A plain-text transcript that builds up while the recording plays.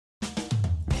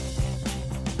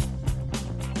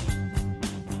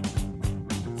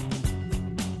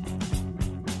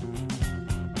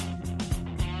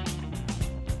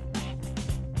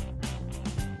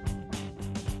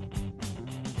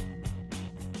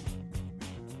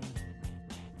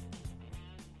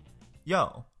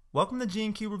Yo, welcome to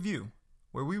G&Q Review,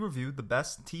 where we review the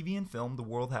best TV and film the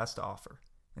world has to offer,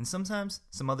 and sometimes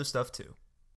some other stuff too.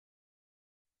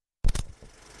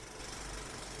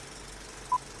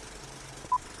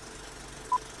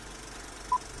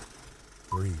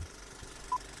 Three,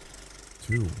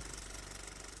 two,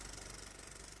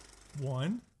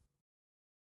 One.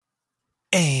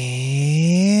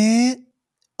 And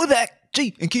we're back.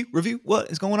 G&Q Review. What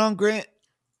is going on, Grant?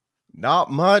 Not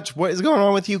much. What is going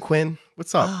on with you, Quinn?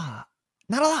 What's up?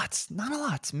 Not a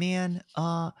lot, man.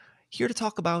 Here to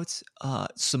talk about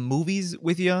some movies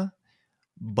with you.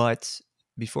 But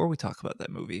before we talk about that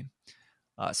movie,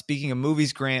 speaking of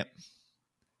movies, Grant,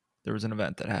 there was an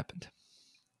event that happened.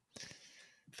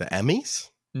 The Emmys?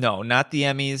 No, not the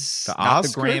Emmys, The not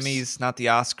Oscars? the Grammys, not the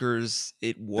Oscars.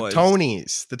 It was The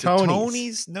Tonys. The the Tonys.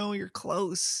 Tonys. No, you're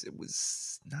close. It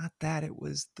was not that. It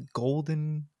was the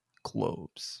Golden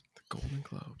Globes. The Golden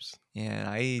Globes. And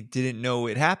I didn't know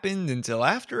it happened until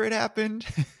after it happened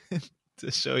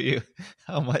to show you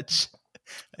how much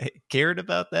I cared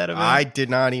about that event. I did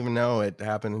not even know it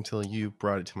happened until you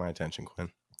brought it to my attention,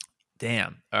 Quinn.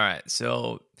 Damn. All right.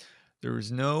 So there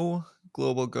was no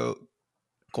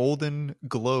Golden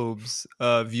Globes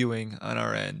viewing on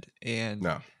our end. And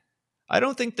No. I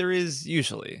don't think there is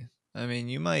usually. I mean,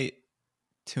 you might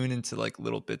tune into like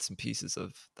little bits and pieces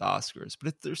of the Oscars,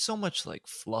 but there's so much like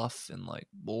fluff and like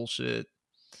bullshit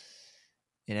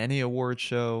in any award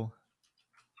show.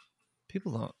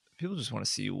 People just want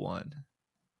to see you win.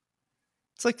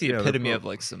 It's like the Yeah, they're epitome of both-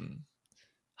 like some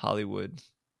Hollywood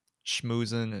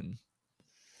schmoozing and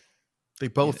They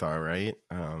both are, right?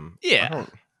 yeah.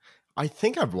 I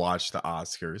think I've watched the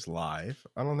Oscars live.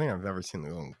 I don't think I've ever seen the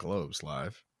Golden Globes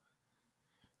live.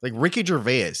 Like Ricky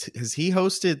Gervais, has he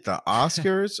hosted the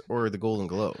Oscars or the Golden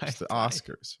Globes? The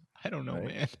Oscars. I don't know, Right.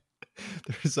 man.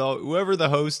 There's whoever the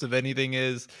host of anything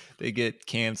is, they get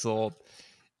canceled.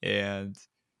 And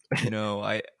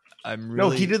I'm really No,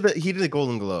 he did the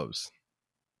Golden Globes.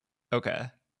 okay.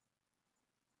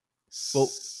 Well,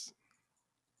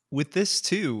 with this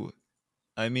too,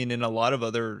 I mean, in a lot of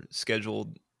other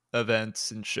scheduled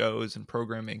events and shows and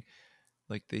programming,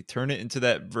 like they turn it into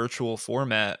that virtual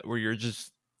format where you're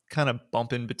just kind of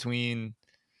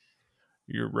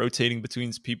you're rotating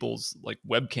between people's like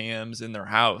webcams in their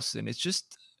house, and it's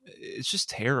just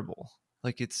terrible.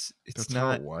 Like it's that's not.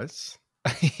 how it was.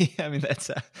 I mean,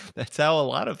 that's how a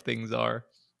lot of things are.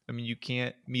 I mean, you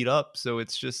can't meet up, so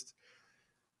it's just,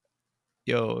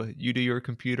 yo, you do your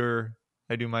computer,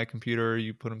 I do my computer,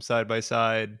 you put them side by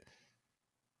side.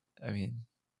 I mean,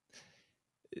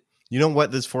 You know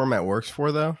what this format works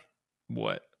for, though?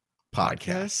 what?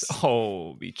 Podcasts.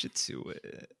 Oh, beat you to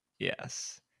it.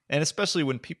 Yes. And especially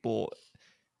when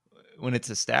it's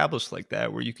established like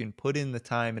that, where you can put in the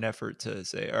time and effort to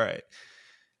say, all right,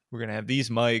 we're going to have these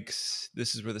mics.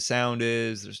 This is where the sound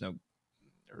is. There's no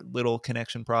little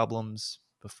connection problems.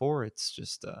 Before, it's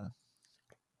just,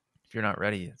 if you're not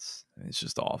ready, it's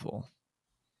just awful.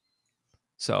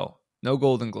 So no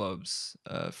Golden Globes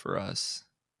for us.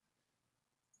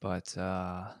 But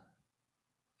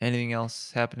anything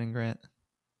else happening, Grant?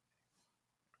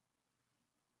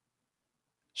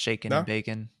 Shaking No. and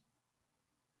baking.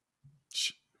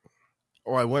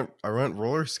 Oh, I went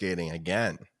roller skating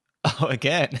again. Oh,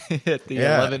 again at the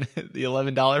Yeah.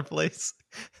 $11 place.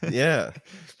 Yeah,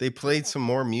 they played some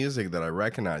more music that I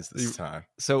recognized this time.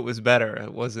 So it was better. It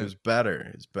It wasn't. was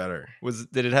better. It's better.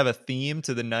 Did it have a theme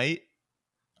to the night?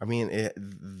 I mean,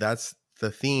 that's the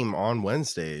theme on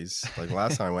Wednesdays. Like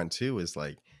last time I went to was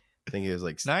like, I think it was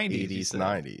like 90s, you 80s, said.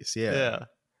 90s. Yeah.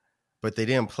 But they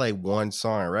didn't play one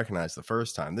song I recognized the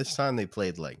first time. This time they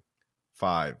played like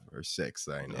 5 or 6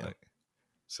 that I knew. Like,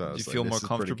 So I did was you feel like, more this is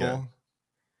pretty good. comfortable?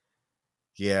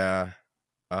 Yeah.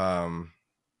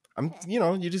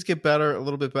 You just get better, a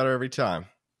little bit better every time.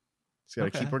 Just got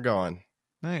to keep Okay. her going.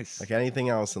 Nice. Like anything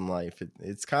else in life,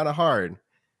 it's kind of hard,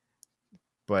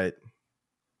 but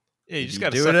Yeah, you if just you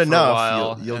got to do suck it for enough, a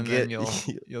while, you'll and get then you'll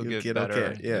you'll get get better.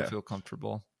 okay. Yeah. You'll feel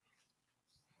comfortable.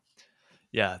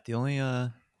 Yeah, the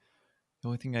only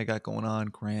thing I got going on,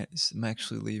 Grant, is I'm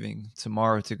actually leaving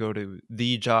tomorrow to go to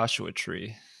the Joshua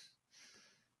Tree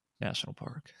National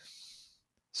Park.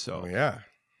 So, Oh yeah.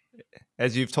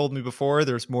 as you've told me before,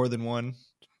 there's more than one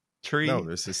tree. No,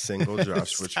 there's a single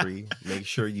Joshua tree. Make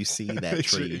sure you see that Make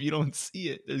sure tree. if you don't see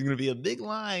it, there's going to be a big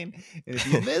line. And if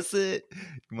you miss it,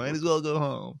 you might as well go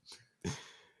home.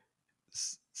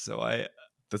 So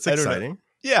That's I don't know. exciting.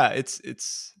 Yeah, it's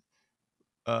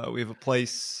we have a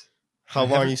place. How I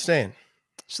long are haven't- you staying?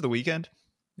 Just the weekend,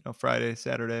 Friday,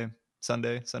 Saturday,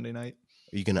 Sunday night.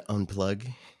 Are you gonna unplug?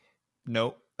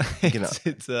 Nope. You can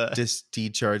it's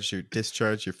discharge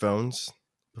your phones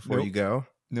before you Nope. go.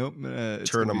 Nope. It's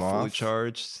Turn gonna be them fully off.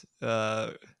 charged.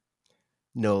 No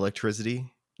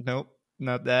electricity. Nope,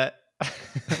 not that. I'm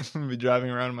gonna be driving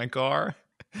around in my car,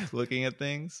 looking at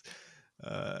things.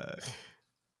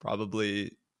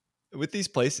 Probably with these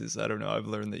places, I don't know. I've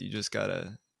learned that you just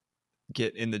gotta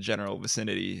get in the general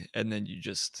vicinity, and then you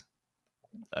just,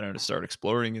 I don't know, start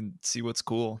exploring and see what's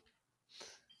cool.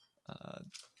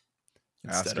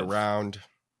 Ask Instead of around.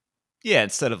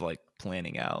 instead of like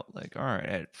planning out, like, all right,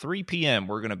 at 3 p.m.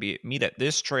 we're gonna meet at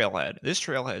this trailhead. This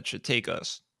trailhead should take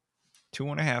us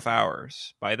 2.5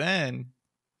 hours. By then,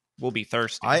 we'll be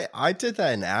thirsty. I did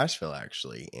that in Asheville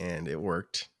actually, and it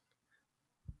worked.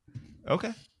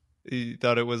 Okay. You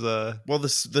thought it was a... Well, the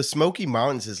Smoky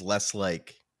Mountains is less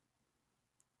like.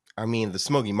 I mean, the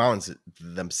Smoky Mountains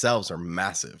themselves are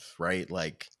massive, right?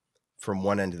 Like from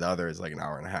one end to the other is like an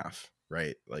hour and a half,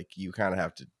 right? Like you kind of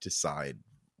have to decide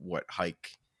what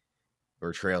hike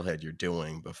or trailhead you're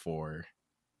doing before,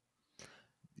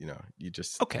 you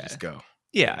just go.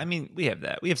 Yeah, I mean, we have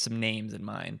that. We have some names in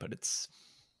mind, but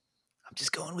I'm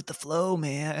just going with the flow,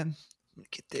 man.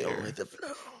 Get there. Go with the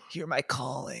flow. Hear my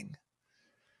calling.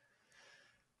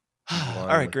 All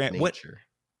right, Grant. What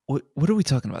are we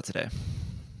talking about today?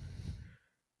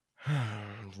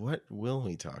 What will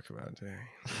we talk about today?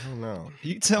 I don't know.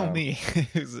 You tell me.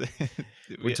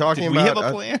 We're talking about. We have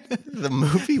a plan. The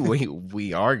movie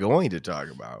we are going to talk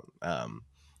about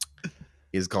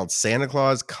is called Santa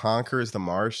Claus Conquers the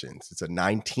Martians. It's a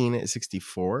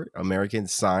 1964 American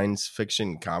science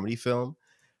fiction comedy film.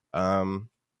 And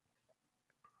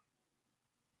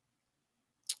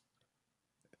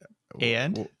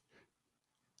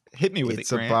hit me with it,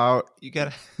 Grant. About, you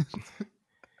gotta.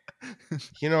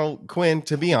 Quinn,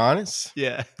 to be honest,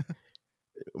 Yeah,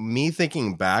 me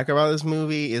thinking back about this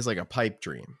movie is like a pipe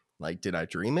dream. Like, did I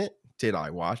dream it? Did I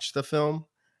watch the film?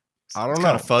 I don't know.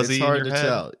 Kind of fuzzy. It's hard in your to head.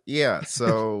 tell. Yeah.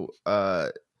 So,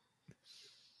 the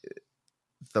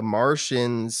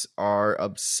Martians are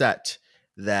upset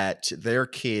that their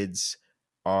kids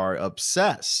are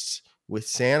obsessed with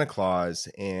Santa Claus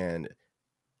and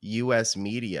U.S.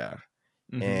 media.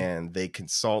 Mm-hmm. And they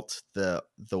consult the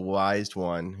wise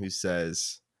one who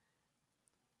says,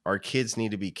 our kids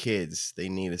need to be kids. They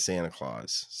need a Santa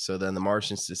Claus. So then the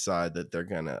Martians decide that they're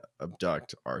going to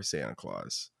abduct our Santa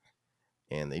Claus.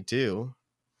 And they do.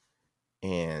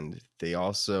 And they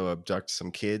also abduct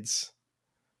some kids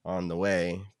on the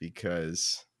way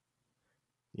because,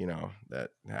 that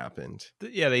happened.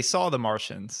 Yeah, they saw the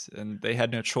Martians and they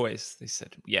had no choice. They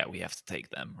said, yeah, we have to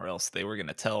take them, or else they were going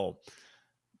to tell...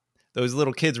 Those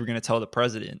little kids were going to tell the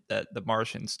president that the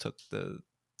Martians took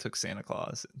Santa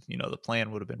Claus. The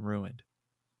plan would have been ruined.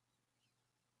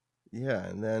 Yeah,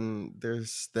 and then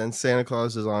Santa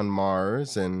Claus is on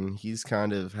Mars, and he's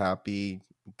kind of happy,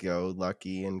 go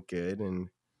lucky, and good. And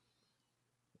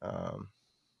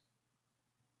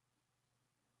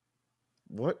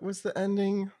what was the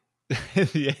ending?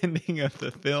 The ending of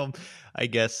the film, I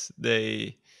guess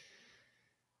they,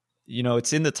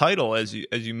 it's in the title as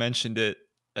you mentioned it.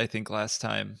 I think last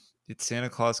time, it's Santa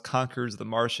Claus Conquers the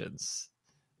Martians.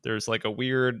 There's like a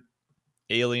weird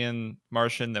alien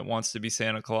Martian that wants to be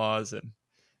Santa Claus, and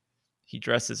he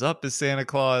dresses up as Santa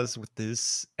Claus with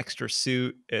this extra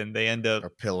suit, and they end up... A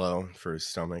pillow for his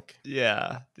stomach.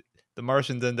 Yeah. The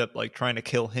Martians end up like trying to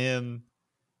kill him,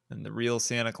 and the real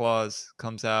Santa Claus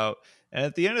comes out. And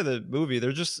at the end of the movie,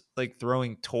 they're just like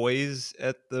throwing toys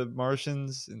at the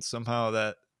Martians, and somehow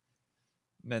that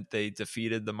meant they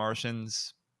defeated the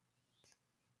Martians.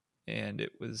 And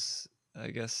it was, I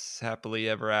guess, happily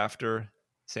ever after.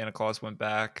 Santa Claus went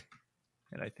back,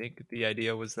 and I think the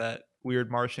idea was that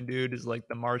weird Martian dude is like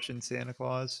the Martian Santa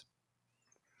Claus.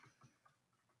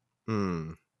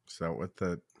 Is that what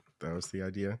that was the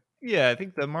idea? Yeah, I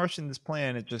think the Martians'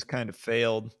 plan, it just kind of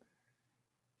failed,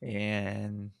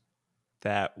 and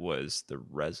that was the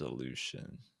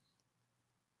resolution.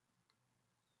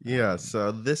 Yeah,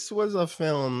 so this was a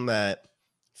film that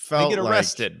felt they get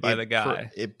arrested like by the guy.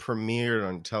 It premiered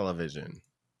on television.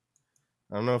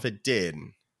 I don't know if it did.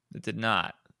 It did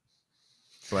not.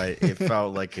 But it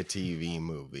felt like a TV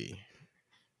movie.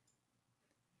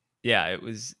 Yeah, it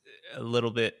was a little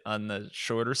bit on the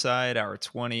shorter side. Hour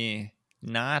 20,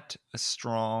 not a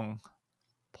strong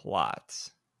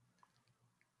plot.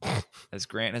 As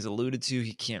Grant has alluded to,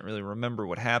 he can't really remember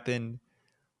what happened.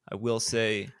 I will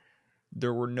say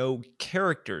there were no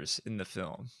characters in the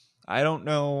film. I don't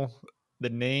know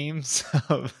the names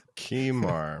of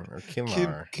Kimar.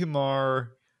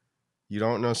 You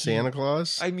don't know Santa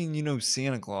Claus? I mean,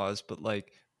 Santa Claus, but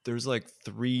like there's like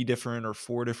 3 different or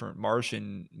 4 different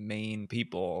Martian main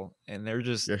people, and they're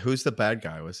just Yeah, who's the bad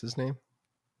guy? What's his name?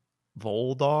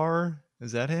 Voldar.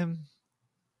 Is that him?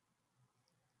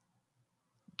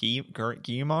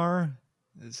 Guimar?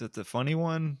 Is it the funny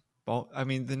one? Well, I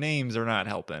mean, the names are not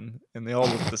helping, and they all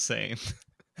look the same.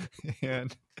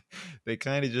 And they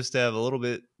kind of just have a little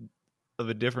bit of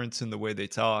a difference in the way they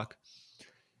talk.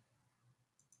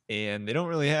 And they don't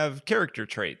really have character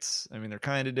traits. I mean, they're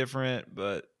kind of different,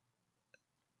 but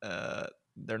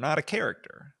they're not a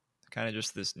character. They're kind of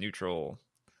just this neutral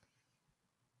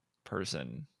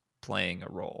person playing a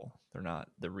role. They're not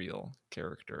the real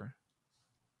character.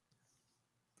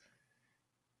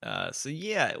 So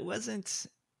yeah, it wasn't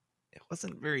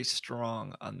very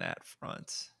strong on that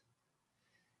front.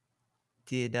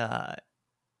 Did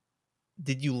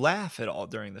you laugh at all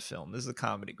during the film? This is a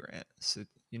comedy, Grant. So,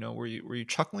 were you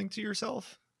chuckling to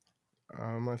yourself?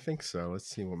 I think so. Let's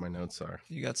see what my notes are.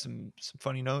 You got some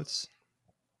funny notes?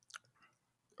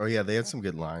 Oh yeah, they had some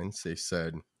good lines. They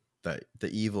said that the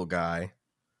evil guy,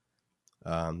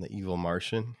 the evil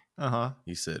Martian,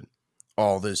 he said,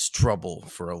 "All this trouble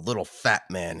for a little fat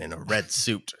man in a red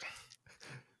suit."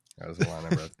 That was the line I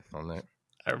read on that.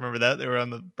 I remember that. They were on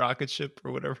the rocket ship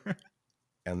or whatever.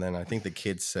 And then I think the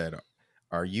kid said,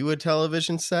 "Are you a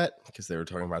television set?" Because they were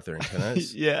talking about their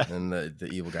antennas. Yeah. And the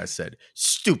evil guy said,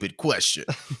 "Stupid question."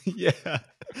 Yeah.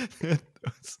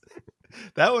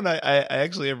 That one I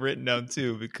actually have written down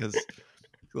too, because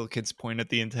little kids point at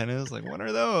the antennas like, "What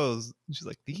are those?" And she's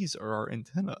like, "These are our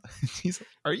antenna." He's like,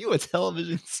 "Are you a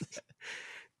television set?"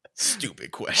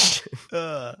 Stupid question.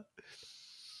 No,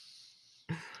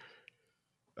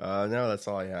 that's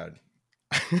all I had.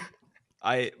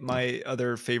 My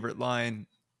other favorite line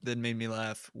that made me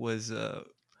laugh was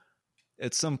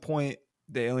at some point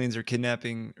the aliens are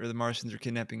kidnapping, or the Martians are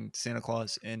kidnapping Santa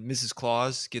Claus, and Mrs.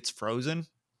 Claus gets frozen.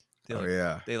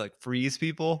 They like freeze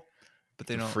people, but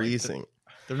they don't freezing.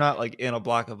 They're not like in a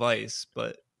block of ice,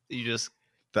 but you just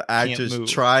the actors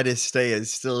try to stay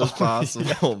as still as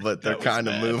possible, but they're kind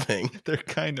of moving. They're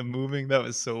kind of moving. That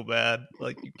was so bad.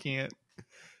 Like, you can't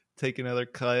take another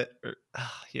cut. Or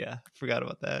yeah, forgot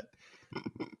about that.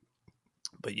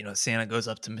 But Santa goes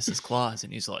up to Mrs. Claus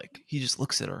and he just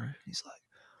looks at her. He's like,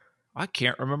 "I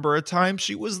can't remember a time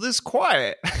she was this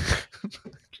quiet."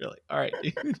 You're like, all right,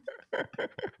 dude.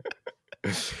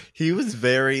 He was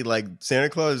very Santa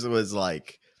Claus was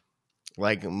like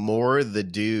more the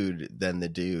dude than the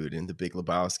dude in The Big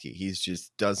Lebowski. He's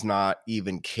just does not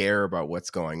even care about what's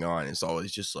going on. It's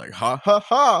always just like, ha ha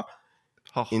ha.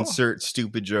 Ha, ha. Insert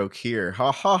stupid joke here.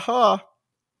 Ha ha ha.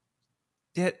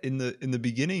 Yeah, in the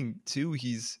beginning too,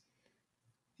 he's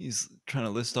trying to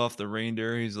list off the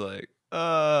reindeer. He's like,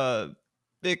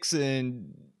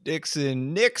 Vixen,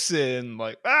 Dixon, Nixon.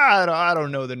 Like, I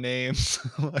don't know the names.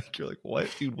 Like, you're like, what,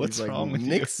 dude? What's wrong with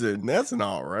Nixon? That's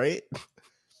not right.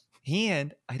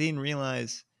 And I didn't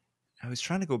realize, I was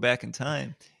trying to go back in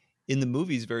time. In the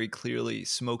movies, very clearly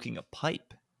smoking a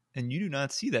pipe, and you do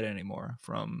not see that anymore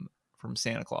from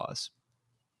Santa Claus.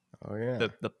 Oh yeah,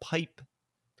 the pipe.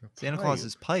 Santa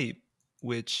Claus's pipe,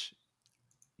 which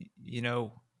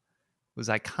was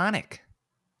iconic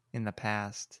in the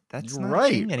past. That's not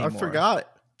right. Anymore. I forgot.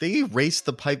 They erased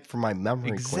the pipe from my memory.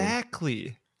 Exactly.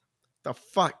 Queen. The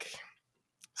fuck.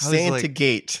 Santa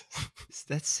Gate.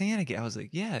 That's Santa Gate. I was like,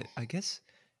 yeah, I guess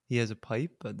he has a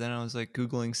pipe. But then I was like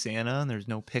Googling Santa, and there's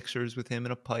no pictures with him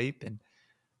in a pipe. And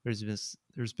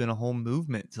there's been a whole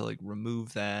movement to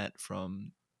remove that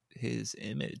from his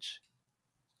image.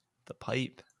 The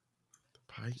pipe.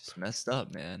 Just messed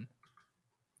up, man.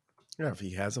 Yeah, if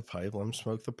he has a pipe, let him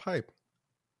smoke the pipe.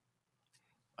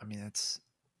 I mean,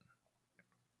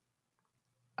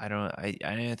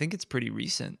 I think it's pretty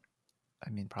recent. I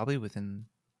mean, probably within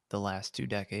the last 2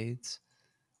 decades.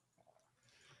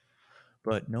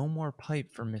 But no more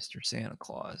pipe for Mr. Santa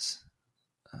Claus.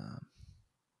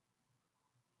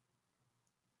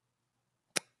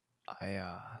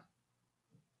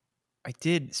 I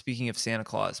did, speaking of Santa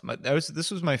Claus,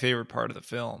 this was my favorite part of the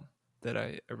film that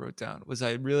I wrote down, was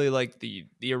I really liked the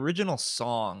original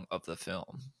song of the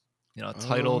film,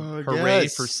 titled Hooray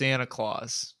for Santa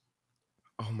Claus.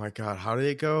 Oh my God, how did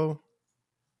it go?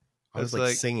 I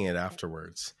was singing it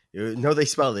afterwards. No, they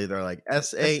spelled it. They're like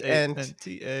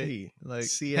SANTA, like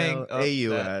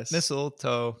CLAUS.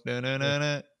 Mistletoe.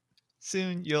 Na-na-na-na.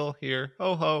 Soon you'll hear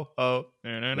ho ho ho.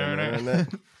 Na-na-na-na.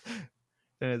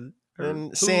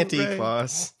 And Santa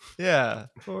Claus. Yeah,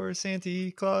 for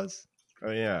Santa Claus.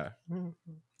 Oh yeah,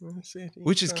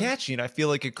 which is catchy, and I feel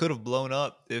like it could have blown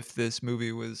up if this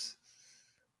movie was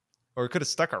or it could have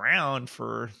stuck around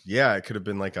for Yeah, it could have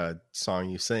been like a song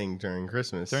you sing during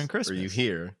Christmas. During Or you Christmas.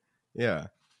 hear. Yeah.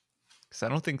 because I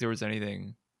don't think there was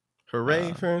anything.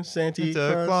 Hooray for Santa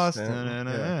Claus. Yeah.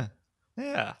 Da-na-na.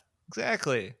 Yeah,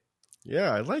 exactly.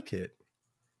 Yeah, I like it.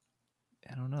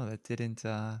 I don't know. That didn't.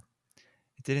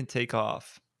 It didn't take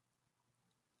off,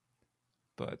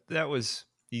 but that was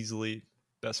easily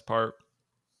best part.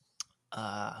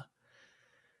 There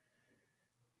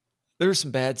were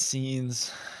some bad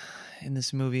scenes in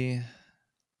this movie.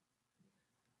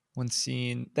 One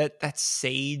scene that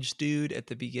sage dude at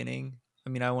the beginning. I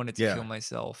mean, I wanted to Yeah. kill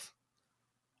myself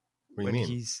What do you when mean?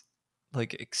 he's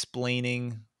like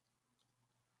explaining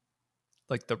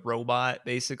like the robot,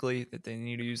 basically, that they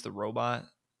need to use the robot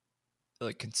to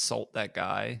like consult that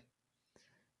guy.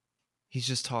 He's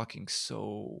just talking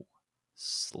so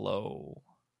slow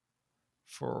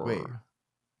for Wait.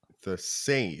 The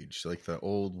sage, like the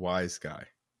old wise guy.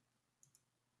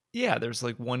 yeah, there's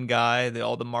like one guy,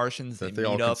 all the Martians, That they they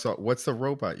all meet up. consult. What's the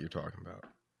robot you're talking about?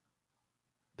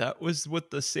 That was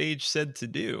what the sage said to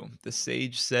do. The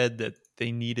sage said that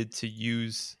they needed to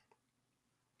use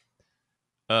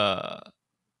I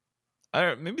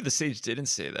don't, maybe the sage didn't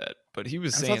say that, but he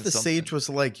was I saying thought the something. sage was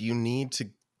like, you need to,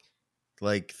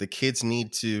 like, the kids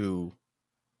need to,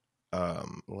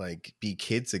 like, be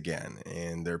kids again.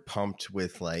 And they're pumped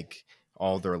with, like,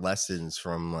 all their lessons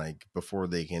from, like, before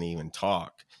they can even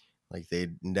talk. Like, they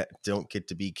don't get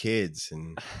to be kids.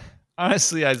 And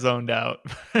Honestly, I zoned out.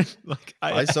 Like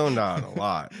I zoned out a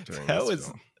lot during this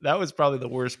film. That was probably the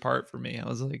worst part for me. I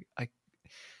was like,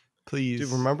 please, Dude,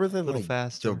 remember the, a little like,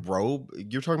 faster. the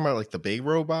you're talking about, like, the big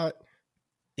robot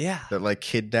Yeah. that, like,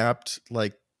 kidnapped,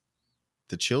 like,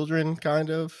 the children, kind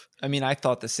of? I mean, I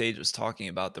thought the sage was talking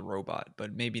about the robot,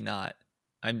 but maybe not.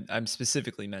 I'm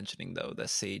specifically mentioning though the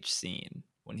sage scene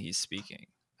when he's speaking.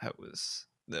 That was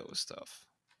tough.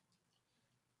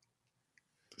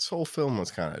 This whole film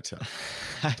was kind of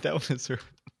tough. That was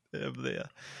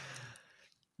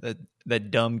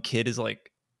that dumb kid is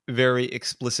like very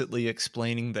explicitly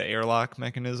explaining the airlock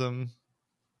mechanism,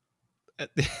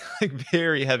 like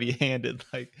very heavy-handed,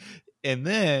 like, and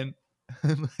then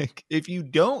like if you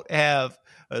don't have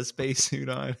a spacesuit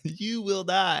on, you will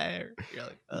die. You're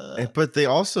like, But they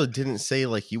also didn't say,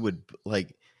 like, you would,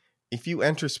 like, if you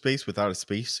enter space without a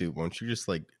spacesuit, won't you just,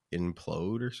 like,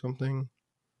 implode or something?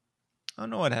 I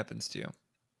don't know what happens to you.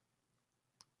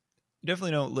 You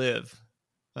definitely don't live.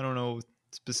 I don't know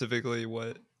specifically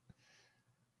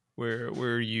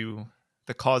where you,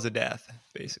 the cause of death,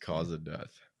 basically. Cause of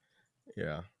death.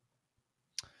 Yeah.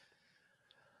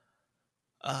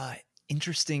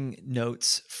 Interesting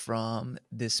notes from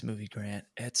this movie, Grant.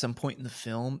 At some point in the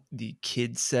film, the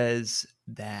kid says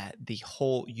that the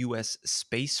whole U.S.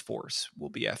 Space Force will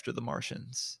be after the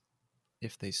Martians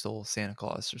if they stole Santa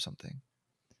Claus or something.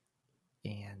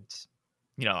 And,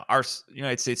 you know, our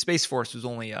United States Space Force was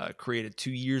only created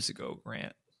 2 years ago,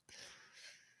 Grant.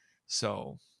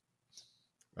 So,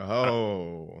 I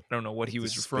don't know what he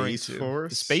was referring to. Force?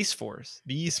 The Space Force.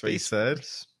 The Space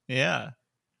Force. Yeah.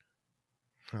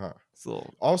 Huh. It's a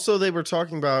little... Also, they were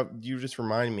talking about, you just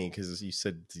reminded me, because you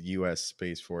said the U.S.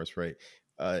 Space Force, right?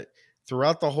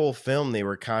 Throughout the whole film, they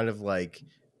were kind of like,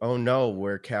 oh no,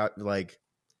 we're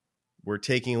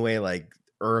taking away, like,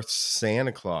 Earth's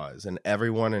Santa Claus, and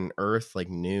everyone in Earth, like,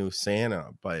 knew Santa,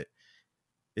 but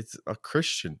it's a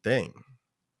Christian thing.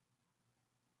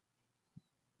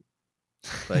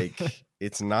 Like,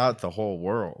 it's not the whole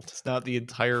world. It's not the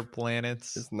entire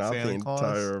planet's It's not Santa the Claus.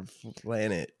 entire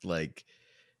planet. Like,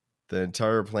 the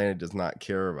entire planet does not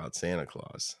care about Santa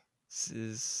Claus.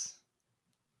 This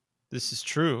is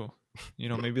true. You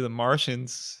know, maybe the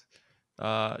Martians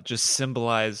just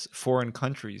symbolize foreign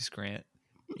countries, Grant,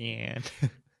 and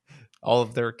all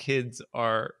of their kids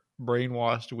are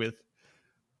brainwashed with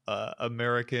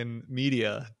American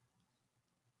media.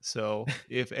 So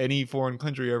if any foreign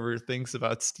country ever thinks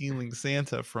about stealing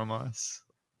Santa from us,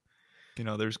 you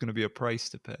know, there's going to be a price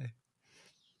to pay.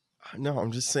 No,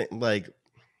 I'm just saying, like,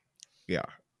 yeah,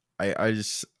 I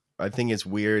think it's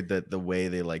weird that the way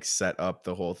they, like, set up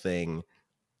the whole thing,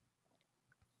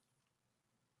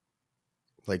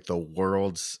 like, the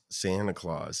world's Santa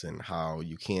Claus, and how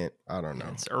you can't, I don't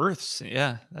know. It's Earth's.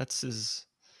 Yeah, there's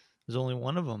only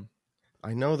one of them.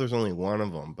 I know there's only one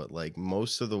of them, but, like,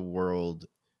 most of the world's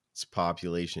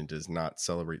population does not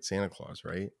celebrate Santa Claus,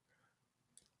 right?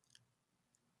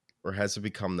 Or has it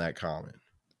become that common?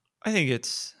 I think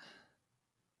it's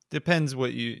depends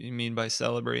what you mean by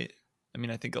celebrate. I mean,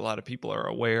 I think a lot of people are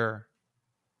aware,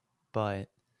 but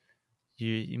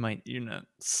you're not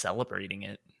celebrating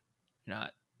it. You're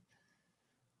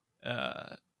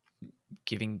not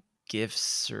giving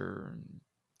gifts or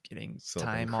getting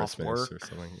Celebrating time off Christmas work. or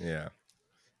something. Yeah.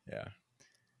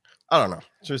 I don't know.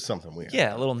 It's just something we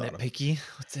Yeah, a little thought of. nitpicky.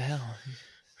 What the hell?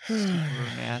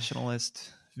 Super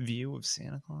nationalist view of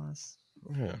Santa Claus.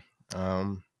 Yeah.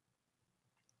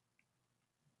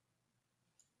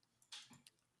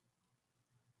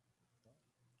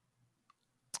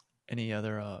 Any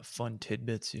other fun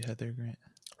tidbits you had there, Grant?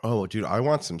 Oh, dude, I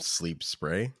want some sleep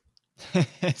spray.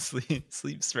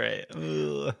 sleep spray.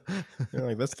 Ugh. Yeah,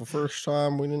 like that's the first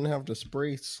time we didn't have to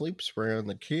spray sleep spray on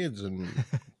the kids in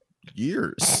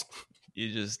years.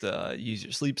 You just use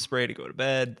your sleep spray to go to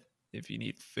bed. If you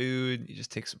need food, you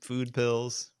just take some food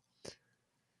pills.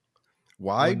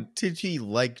 Why did he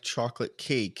like chocolate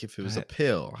cake if it was a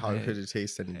pill? How could it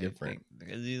taste any different?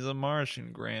 Because he's a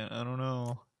Martian, Grant. I don't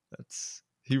know.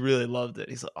 He really loved it.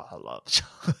 He's like, oh, I love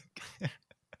chocolate.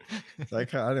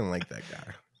 Like, I didn't like that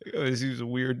guy. He was a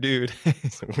weird dude.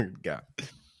 He's a weird guy.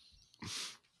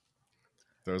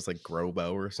 There was like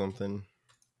Grobo or something.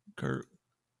 Kurt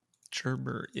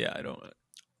Cherber. Yeah, I don't.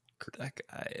 That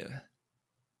guy.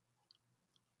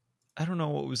 I don't know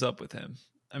what was up with him.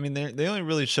 I mean, they only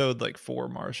really showed like 4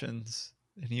 Martians,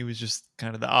 and he was just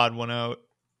kind of the odd one out.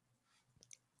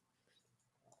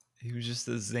 He was just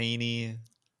a zany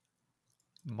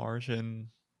Martian.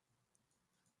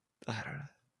 I don't know.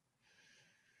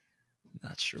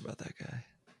 Not sure about that guy.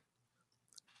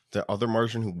 The other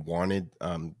Martian who wanted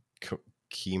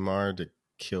Kimar to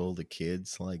kill the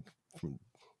kids like from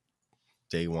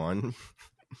day one.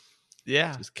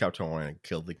 Yeah. Just kept on wanting to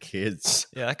kill the kids.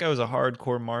 Yeah, that guy was a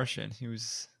hardcore Martian. He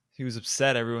was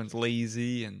upset everyone's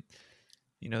lazy and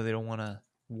they don't want to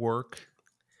work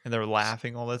and they're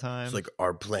laughing all the time. It's like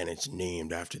our planet's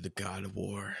named after the god of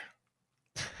war.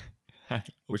 Okay.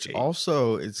 Which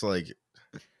also it's like,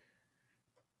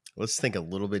 let's think a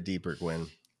little bit deeper, Gwen.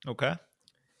 Okay.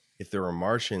 If there were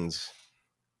Martians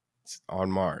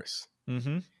on Mars,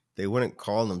 mm-hmm. they wouldn't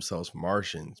call themselves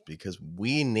Martians because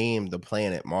we named the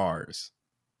planet Mars.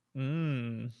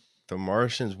 The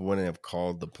Martians wouldn't have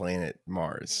called the planet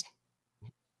Mars.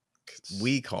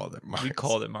 We called it Mars. We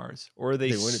called it Mars. Or are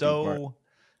they so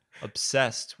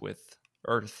obsessed with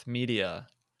Earth media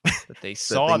that they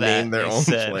saw that named their own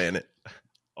planet.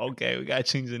 Okay, we gotta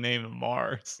change the name of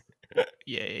Mars.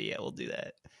 Yeah, we'll do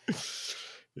that.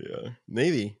 Yeah,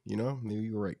 maybe maybe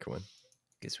you're right, Cohen.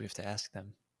 Guess we have to ask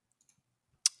them.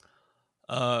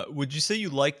 Would you say you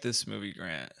like this movie,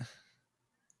 Grant?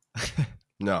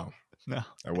 No,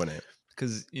 I wouldn't.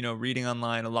 Because reading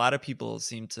online, a lot of people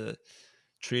seem to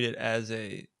treat it as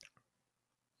a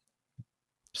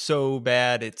so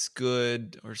bad it's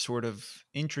good or sort of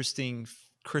interesting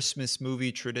Christmas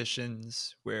movie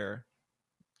traditions where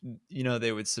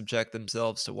they would subject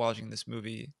themselves to watching this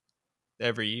movie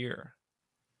every year.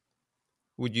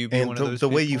 Would you be one of those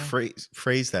people? Way you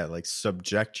phrase that, like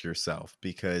subject yourself,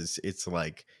 because it's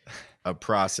like a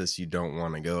process you don't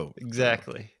want to go.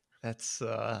 Exactly. That's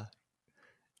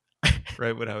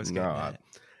right what I was getting at.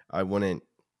 I wouldn't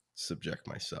subject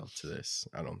myself to this.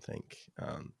 I don't think.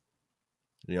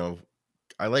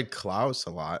 I like Klaus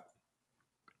a lot.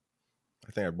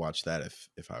 I think I'd watch that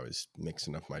if I was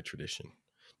mixing up my tradition.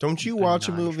 Don't you watch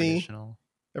a movie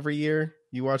every year?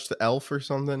 You watch The Elf or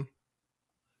something?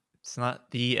 It's not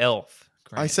The Elf.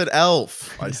 Grant. I said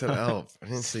Elf. I didn't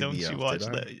say don't The Elf. You watch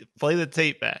that? Play the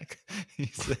tape back. He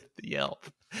said The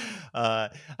Elf. I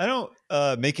don't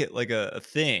make it like a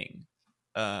thing.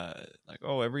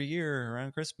 Every year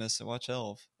around Christmas I watch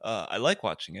Elf. I like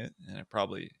watching it, and I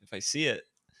probably, if I see it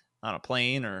on a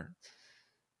plane or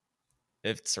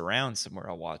if it's around somewhere,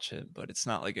 I'll watch it. But it's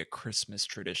not like a Christmas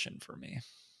tradition for me.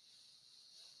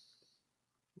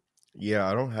 Yeah,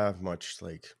 I don't have much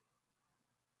like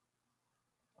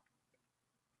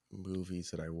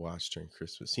movies that I watched during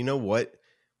Christmas. You know what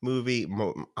movie?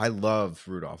 I love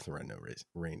Rudolph the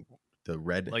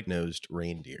Red-Nosed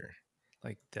Reindeer.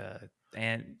 Like the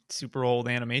super old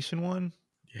animation one?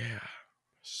 Yeah,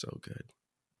 so good.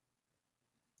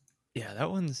 Yeah,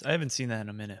 that one's, I haven't seen that in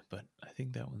a minute, but I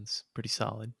think that one's pretty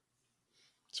solid.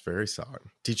 It's very solid.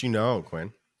 Did you know,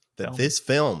 Quinn, that this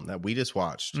film that we just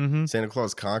watched, Santa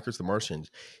Claus Conquers the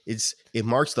Martians, it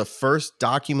marks the first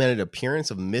documented appearance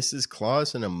of Mrs.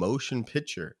 Claus in a motion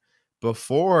picture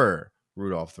before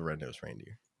Rudolph the Red-Nosed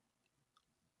Reindeer.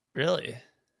 Really?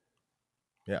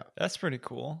 Yeah. That's pretty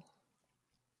cool.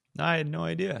 I had no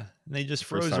idea. And they just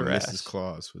froze first time her ass. Mrs.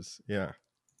 Claus was, yeah.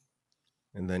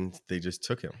 And then they just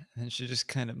took him. And she just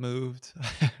kind of moved.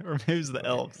 Or maybe it was the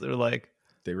elves. They're like,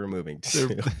 they were moving they're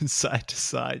side to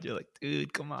side. You're like,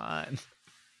 dude, come on.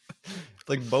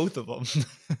 Like both of them.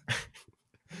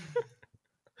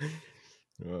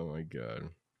 Oh my God.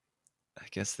 I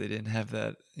guess they didn't have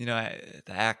that. The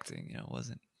acting,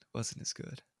 wasn't as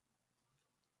good.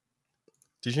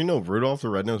 Did you know Rudolph the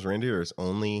Red-Nosed Reindeer is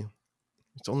only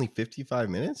 55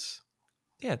 minutes?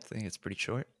 Yeah, I think it's pretty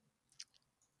short.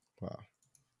 Wow.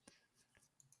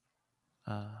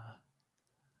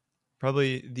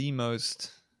 Probably the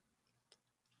most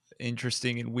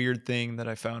interesting and weird thing that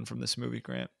I found from this movie,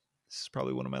 Grant. This is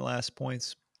probably one of my last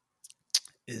points.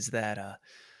 Is that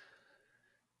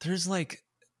there's like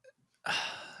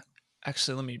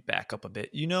actually, let me back up a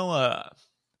bit. Are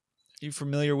you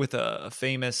familiar with a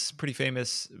pretty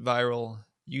famous viral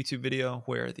YouTube video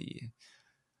where the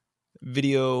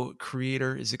video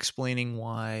creator is explaining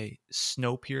why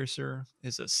Snowpiercer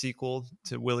is a sequel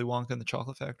to Willy Wonka and the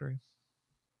Chocolate Factory?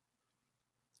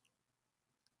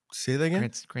 Say that again?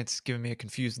 Grant's giving me a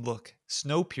confused look.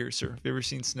 Snowpiercer. Have you ever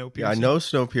seen Snowpiercer? Yeah, I know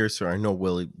Snowpiercer. I know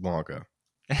Willy Wonka.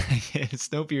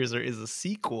 Snowpiercer is a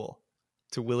sequel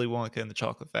to Willy Wonka and the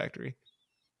Chocolate Factory.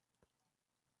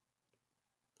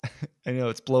 I know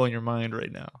it's blowing your mind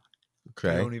right now.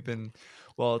 Okay.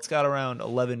 It's got around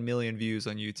 11 million views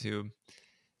on YouTube,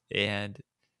 and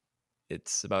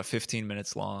it's about 15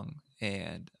 minutes long.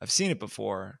 And I've seen it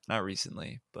before, not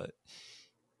recently, but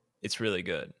it's really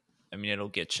good. I mean, it'll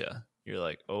get you. You're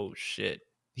like, oh shit,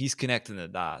 he's connecting the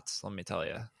dots. Let me tell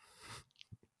you.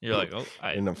 You're like, oh,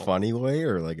 in a funny way,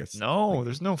 or like no,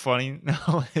 there's no funny.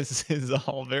 No, this is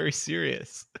all very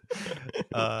serious.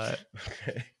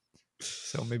 Okay.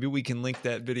 So maybe we can link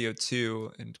that video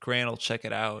too, and Grant will check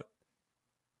it out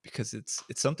because it's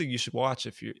something you should watch.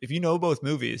 If you know both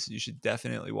movies, you should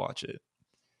definitely watch it.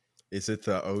 Is it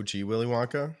the OG Willy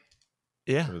Wonka?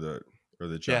 Yeah. Or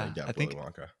the Johnny Depp Willy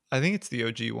Wonka? I think it's the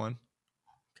OG one.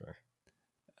 Okay.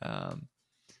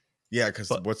 Yeah, because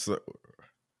what's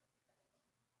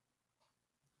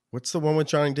the one with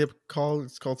Johnny Depp called?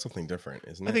 It's called something different,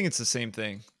 isn't it? I think it's the same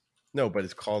thing. No, but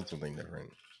it's called something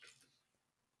different.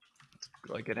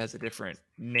 Like it has a different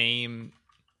name.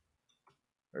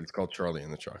 It's called Charlie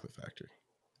and the Chocolate Factory.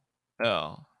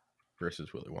 Oh.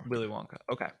 Versus Willy Wonka. Willy Wonka.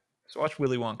 Okay. So watch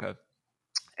Willy Wonka.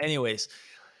 Anyways,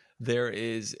 there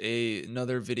is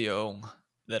another video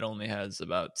that only has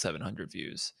about 700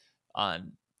 views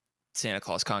on Santa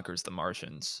Claus Conquers the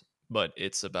Martians, but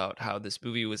it's about how this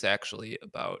movie was actually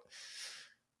about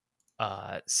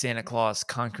Santa Claus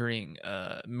conquering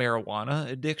marijuana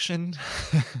addiction.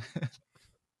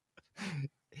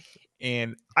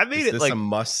 And I made Is this a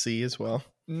must see as well?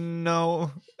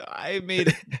 No, I made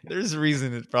it. There's a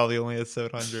reason it probably only has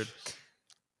 700.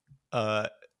 I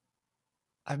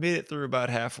made it through about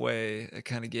halfway. I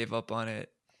kind of gave up on it.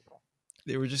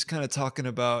 They were just kind of talking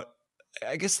about,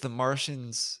 I guess the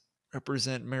Martians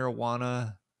represent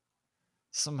marijuana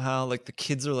somehow. Like the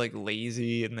kids are like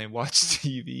lazy and they watch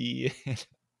TV.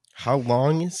 How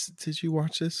long did you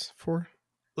watch this for?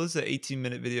 Well, this is an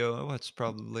 18-minute video. I watched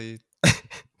probably a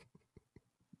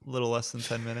little less than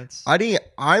 10 minutes.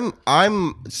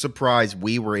 I'm surprised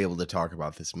we were able to talk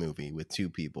about this movie with two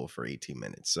people for 18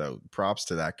 minutes. So props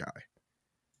to that guy.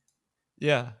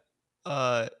 Yeah.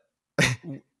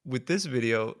 With this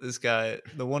video, this guy,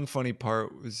 the one funny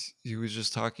part was he was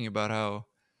just talking about how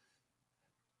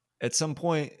at some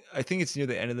point, I think it's near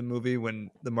the end of the movie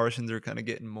when the Martians are kind of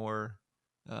getting more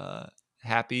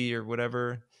happy or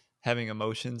whatever, having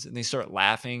emotions, and they start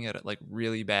laughing at like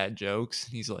really bad jokes.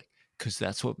 And he's like, because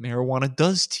that's what marijuana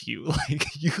does to you. Like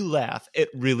you laugh at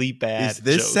really bad. Is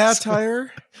this jokes.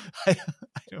 Satire?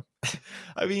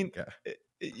 I mean, okay.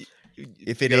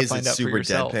 If it is, it's super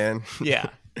deadpan. Yeah,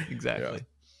 exactly. Yeah.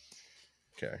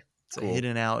 Okay. It's a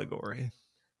hidden allegory.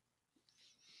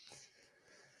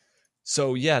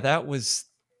 So yeah, that was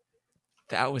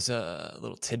a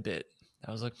little tidbit.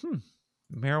 I was like,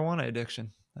 marijuana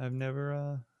addiction. I've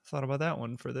never thought about that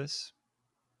one for this.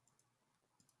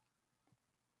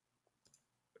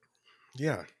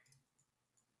 Yeah.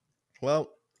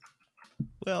 Well,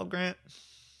 Grant.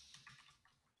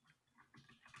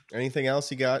 Anything else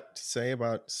you got to say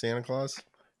about Santa Claus?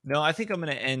 No, I think I'm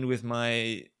going to end with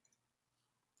my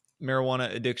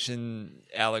marijuana addiction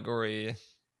allegory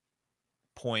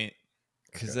point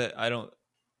because I don't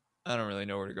really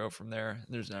know where to go from there.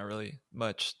 There's not really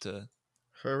much to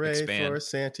expand. For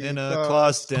Santa in a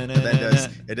Claus. Claus.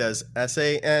 It does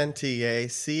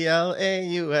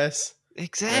SANTACLAUS.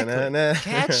 Exactly.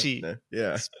 Catchy.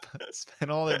 Yeah.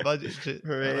 Spend all their budget.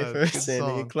 Hooray for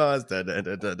Santa Claus.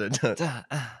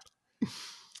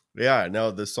 Yeah,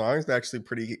 no, the song's actually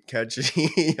pretty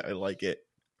catchy. I like it.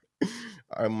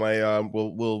 I might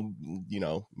we'll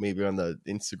maybe on the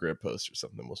Instagram post or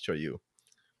something we'll show you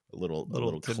a little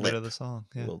tidbit clip of the song.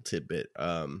 Yeah. A little tidbit.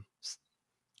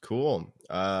 Cool.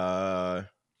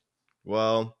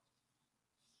 Well,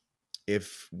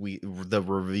 if the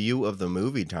review of the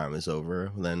movie time is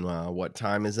over, then what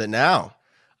time is it now?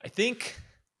 I think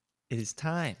it is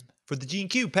time for the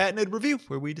G&Q patented review,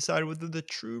 where we decide whether the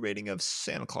true rating of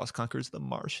Santa Claus Conquers the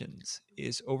Martians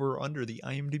is over or under the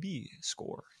IMDb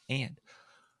score. And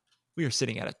we are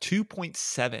sitting at a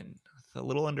 2.7 with a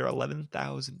little under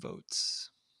 11,000 votes.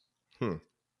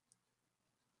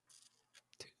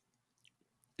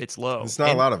 It's low. It's not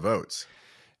a lot of votes.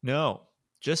 No,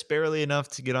 just barely enough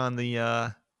to get on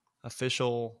the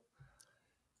official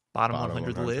bottom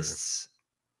 100 lists.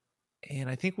 And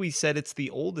I think we said it's the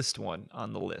oldest one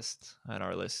on the list, on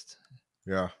our list.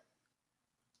 Yeah.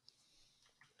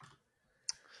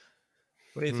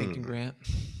 What are you thinking, Grant?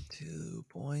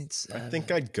 2.7. I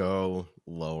think I'd go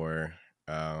lower.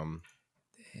 Damn,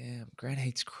 Grant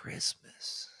hates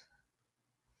Christmas.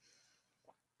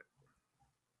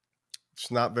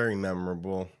 It's not very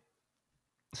memorable.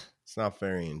 It's not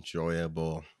very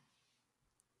enjoyable.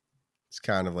 It's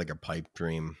kind of like a pipe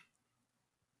dream.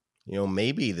 You know,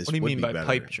 maybe this. What do you would mean be by better.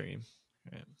 pipe dream?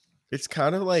 Right. It's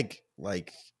kind of like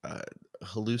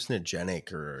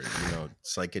hallucinogenic, or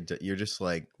you're just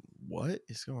like, what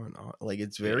is going on? Like,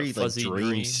 it's very like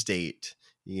dream state.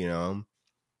 You know,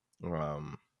 I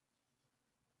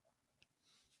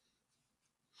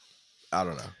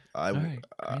don't know. All right,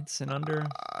 Grant's and under.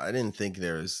 I didn't think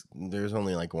there's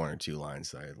only like one or two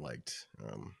lines that I liked.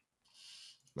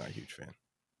 Not a huge fan.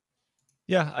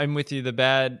 Yeah, I'm with you. The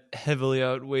bad heavily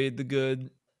outweighed the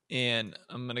good, and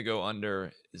I'm gonna go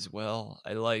under as well.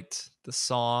 I liked the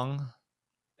song,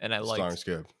 and I liked song's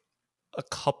good. A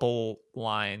couple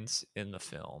lines in the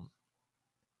film.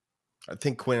 I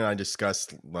think Quinn and I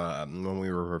discussed when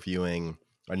we were reviewing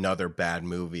another bad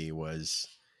movie was,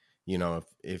 you know,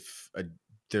 if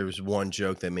there was one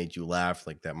joke that made you laugh,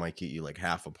 like that might get you like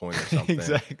half a point or something.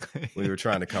 Exactly. We were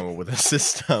trying to come up with a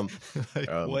system.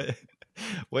 Like,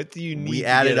 what do you need? We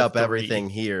added up everything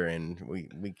here, and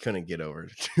we couldn't get over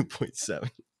 2.7.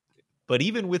 But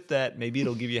even with that, maybe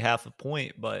it'll give you half a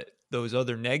point, but those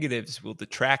other negatives will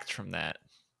detract from that.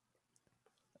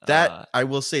 That I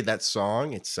will say, that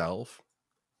song itself,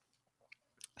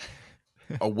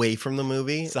 away from the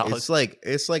movie, it's like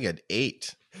an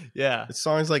 8. Yeah, the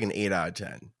song's like an 8 out of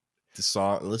 10. The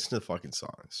song, listen to the fucking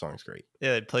song. The song's great.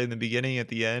 Yeah, they play in the beginning, at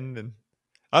the end, and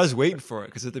I was waiting for it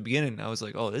because at the beginning I was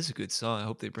like, "Oh, this is a good song. I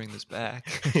hope they bring this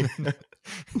back." And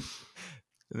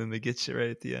then they get you right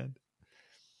at the end.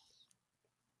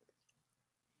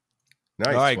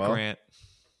 Nice. All right, Grant.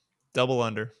 Double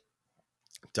under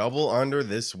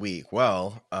this week.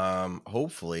 Well,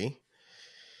 hopefully,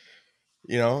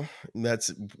 you know,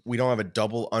 we don't have a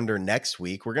double under next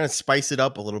week. We're gonna spice it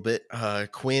up a little bit.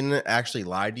 Quinn actually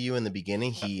lied to you in the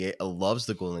beginning. He loves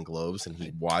the Golden Globes, and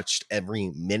he watched every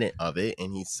minute of it.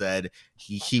 And he said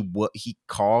he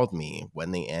called me when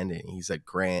they ended. He said,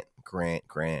 Grant,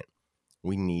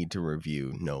 we need to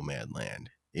review Nomadland.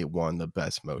 It won the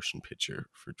best motion picture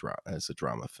for as a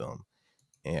drama film,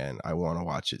 and I want to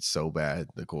watch it so bad.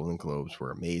 The Golden Globes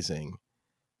were amazing.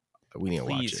 We need to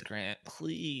watch it. Grant,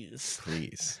 please.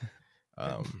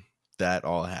 That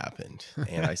all happened,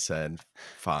 and I said,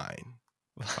 fine.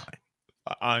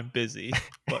 I'm busy,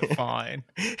 but fine.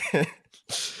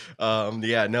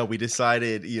 Yeah, no, we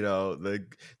decided, you know,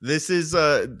 this is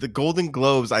the Golden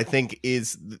Globes, I think,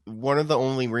 is one of the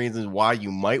only reasons why you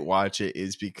might watch it,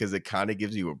 is because it kind of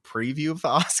gives you a preview of the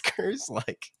Oscars.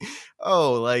 Like,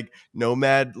 oh, like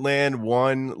Nomadland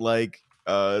won like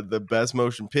the best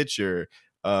motion picture.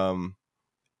 Maybe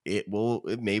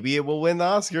it will win the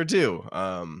Oscar too.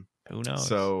 Who knows?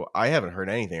 So I haven't heard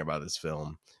anything about this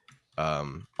film.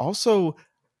 Also,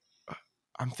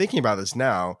 I'm thinking about this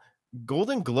now.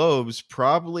 Golden Globes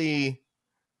probably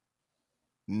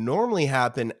normally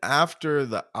happen after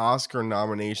the Oscar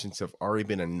nominations have already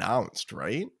been announced,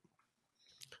 right?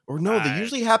 Or no, they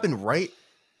usually happen right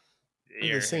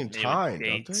at the same time,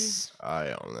 don't they? I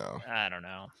don't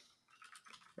know.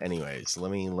 Anyways, let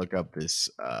me look up this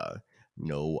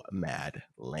Nomadland.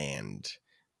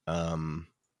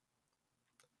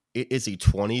 It is a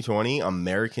 2020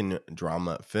 American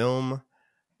drama film.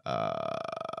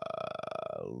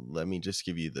 Let me just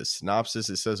give you the synopsis.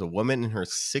 It says a woman in her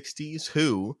 60s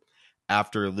who,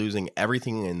 after losing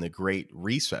everything in the Great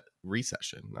Recession,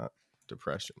 not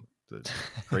depression, the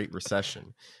Great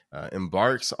Recession,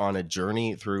 embarks on a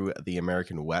journey through the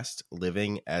American West,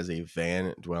 living as a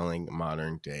van-dwelling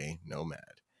modern-day nomad.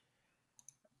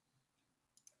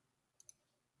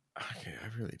 Okay, I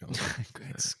really don't.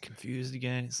 Grant's confused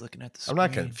again. He's looking at the screen. I'm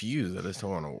not confused. I just don't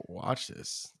want to watch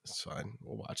this. It's fine.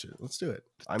 We'll watch it. Let's do it.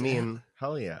 I mean,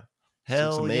 hell yeah.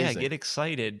 Hell yeah. Get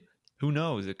excited. Who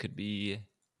knows? It could be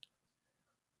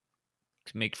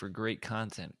make for great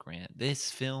content, Grant.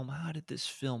 How did this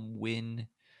film win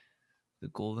the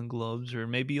Golden Globes? Or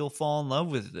maybe you'll fall in love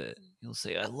with it. You'll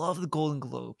say, I love the Golden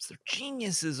Globes. They're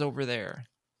geniuses over there.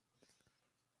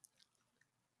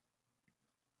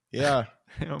 Yeah.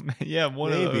 Yeah,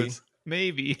 one of Maybe. those.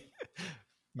 Maybe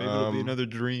it'll be another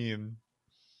dream.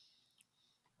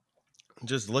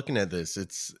 Just looking at this,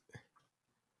 it's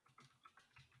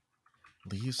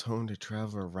leaves home to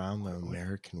travel around the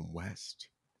American West.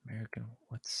 Have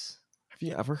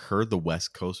you ever heard the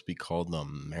West Coast be called the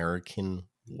American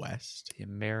West? The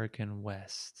American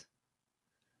West.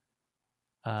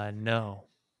 No.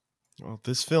 Well,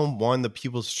 this film won the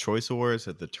People's Choice Awards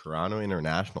at the Toronto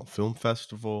International Film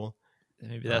Festival.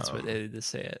 Maybe that's what they did to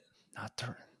say it.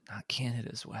 Not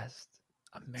Canada's West.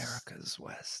 America's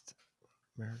West.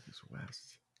 America's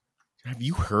West. Have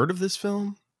you heard of this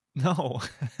film? No.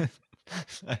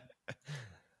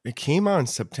 It came out in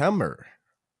September.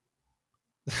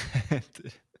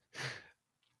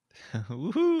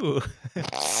 Woohoo!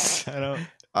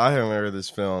 I haven't heard of this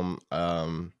film.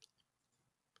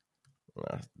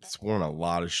 It's won a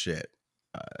lot of shit.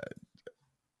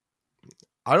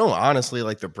 I don't honestly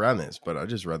like the premise, but I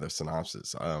just read the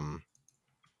synopsis.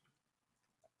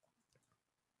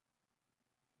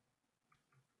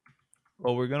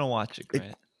 Well, we're gonna watch it,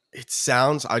 Grant. It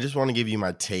sounds. I just want to give you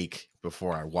my take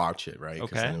before I watch it, right?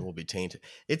 Because then it will be tainted.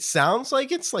 It sounds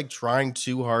like it's like trying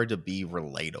too hard to be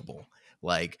relatable.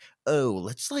 Like, oh,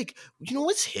 let's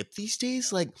what's hip these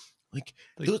days? Like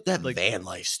that van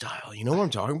lifestyle. You know what I'm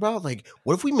talking about? Like,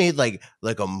 what if we made like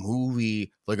a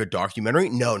movie, like a documentary?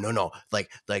 No.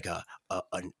 Like a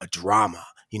drama.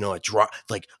 You know,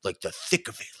 like the thick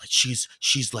of it. Like she's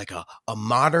like a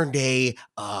modern day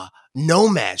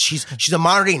nomad. She's a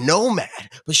modern day nomad,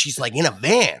 but she's like in a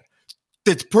van.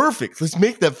 That's perfect. Let's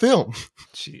make that film.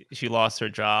 She lost her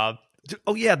job.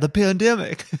 Oh yeah, the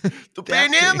pandemic. The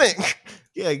pandemic.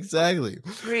 Yeah, exactly.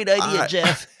 Great idea,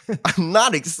 Jeff. I'm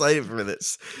not excited for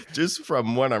this, just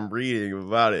from what I'm reading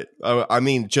about it. I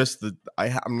mean,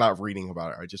 I'm not reading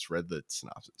about it. I just read the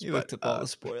synopsis. You looked up all the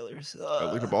spoilers.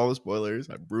 I looked up all the spoilers.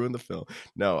 I ruined the film.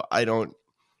 No, I don't.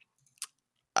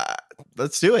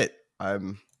 Let's do it.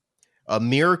 I'm a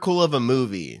miracle of a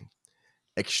movie.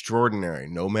 Extraordinary.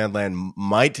 Nomadland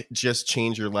might just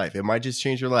change your life. It might just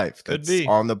change your life. Could be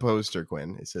on the poster,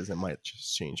 Quinn. It says it might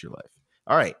just change your life.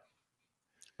 All right.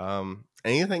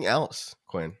 Anything else,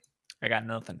 Quinn? I got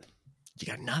nothing. You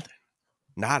got nothing.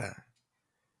 Nada.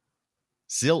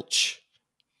 Zilch.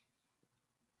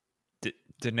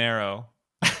 Dinero.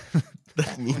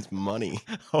 That means money.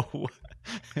 Oh,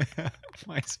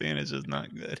 my Spanish is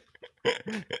not good.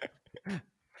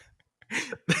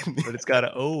 But it's got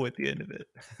an O at the end of it.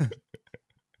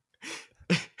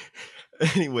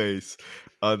 Anyways,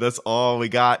 that's all we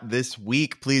got this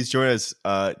week. Please join us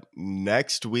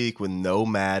next week with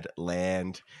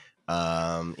Nomadland.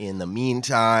 In the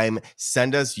meantime,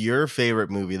 send us your favorite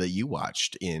movie that you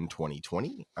watched in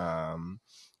 2020.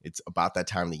 It's about that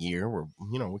time of the year where,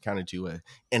 we kind of do a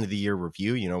end of the year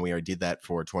review. We already did that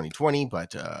for 2020,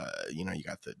 but, you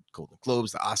got the Golden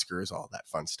Globes, the Oscars, all that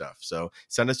fun stuff. So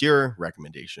send us your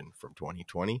recommendation from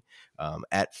 2020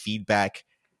 at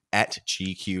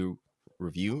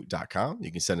feedback@gqreview.com.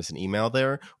 You can send us an email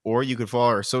there, or you can follow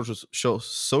our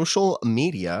social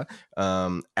media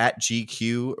at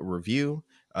GQ Review.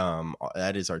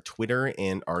 That is our Twitter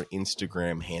and our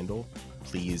Instagram handle.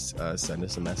 Please send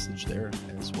us a message there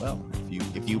as well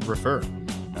if you prefer.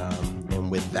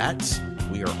 And with that,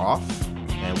 we are off,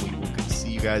 and we will see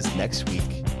you guys next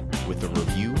week with a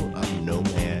review of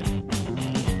Nomad.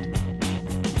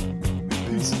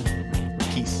 Peace.